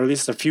of come, or at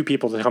least a few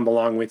people to come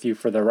along with you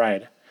for the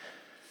ride?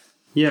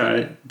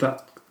 Yeah,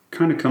 that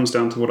kind of comes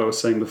down to what I was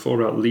saying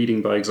before about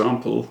leading by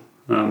example.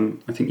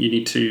 I think you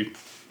need to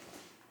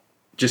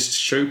just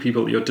show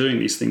people that you're doing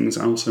these things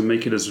and also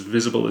make it as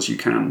visible as you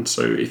can.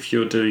 So if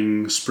you're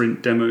doing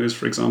sprint demos,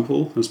 for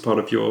example, as part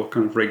of your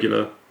kind of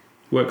regular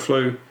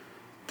workflow,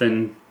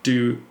 then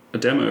do a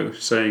demo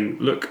saying,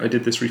 look, I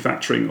did this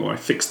refactoring or I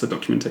fixed the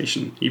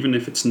documentation. Even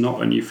if it's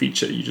not a new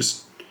feature, you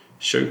just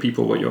show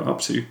people what you're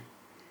up to.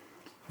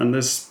 And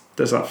there's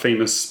that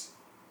famous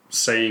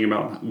saying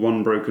about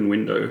one broken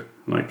window.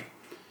 Like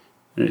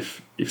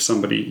if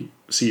somebody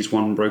sees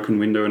one broken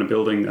window in a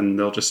building, and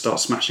they'll just start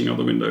smashing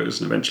other windows,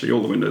 and eventually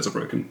all the windows are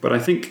broken. But I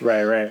think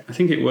I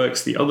think it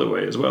works the other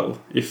way as well.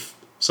 If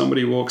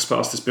somebody walks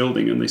past this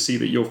building and they see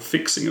that you're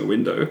fixing a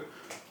window,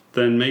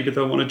 then maybe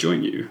they'll want to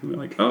join you. And they're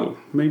like, oh,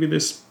 maybe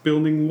this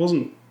building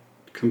wasn't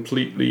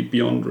completely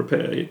beyond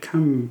repair. It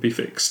can be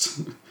fixed.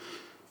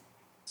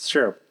 It's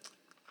true.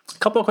 A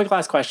couple of quick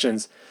last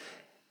questions.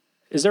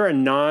 Is there a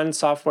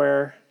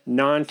non-software,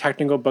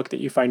 non-technical book that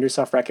you find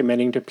yourself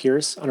recommending to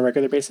peers on a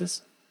regular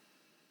basis?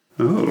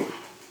 Oh,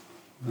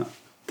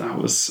 that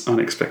was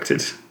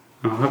unexpected.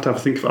 I'll have to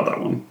think about that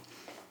one.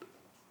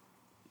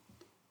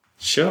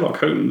 Sherlock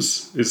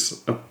Holmes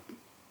is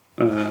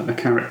a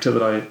character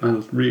that I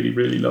really,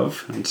 really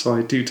love, and so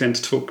I do tend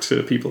to talk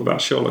to people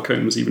about Sherlock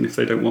Holmes even if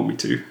they don't want me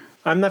to.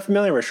 I'm not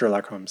familiar with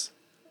Sherlock Holmes.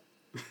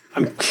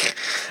 I'm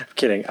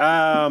kidding.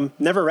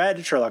 Never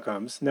read Sherlock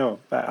Holmes. No,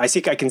 but I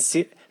can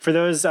see for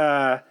those.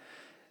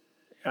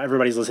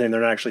 Everybody's listening;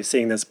 they're not actually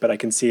seeing this, but I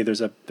can see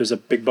there's a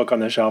big book on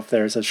the shelf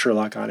there. It says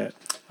Sherlock on it,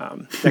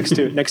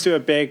 next to a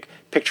big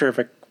picture of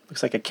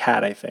looks like a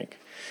cat, I think.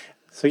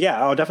 So yeah,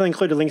 I'll definitely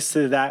include links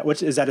to that.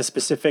 Is that a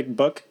specific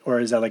book, or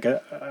is that like an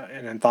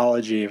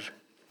anthology of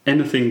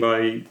anything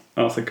by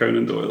Arthur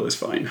Conan Doyle is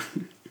fine.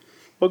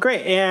 Well,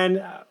 great.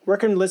 And where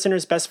can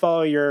listeners best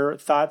follow your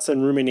thoughts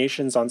and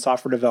ruminations on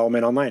software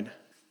development online?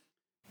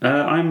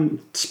 I'm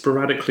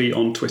sporadically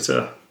on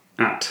Twitter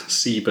at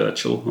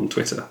cbirchall on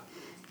Twitter.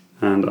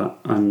 And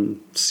I'm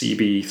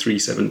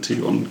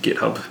CB372 on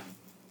GitHub.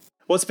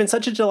 Well, it's been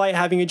such a delight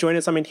having you join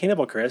us on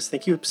Maintainable, Chris.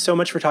 Thank you so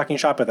much for talking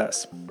shop with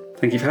us.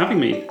 Thank you for having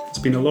me. It's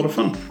been a lot of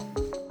fun.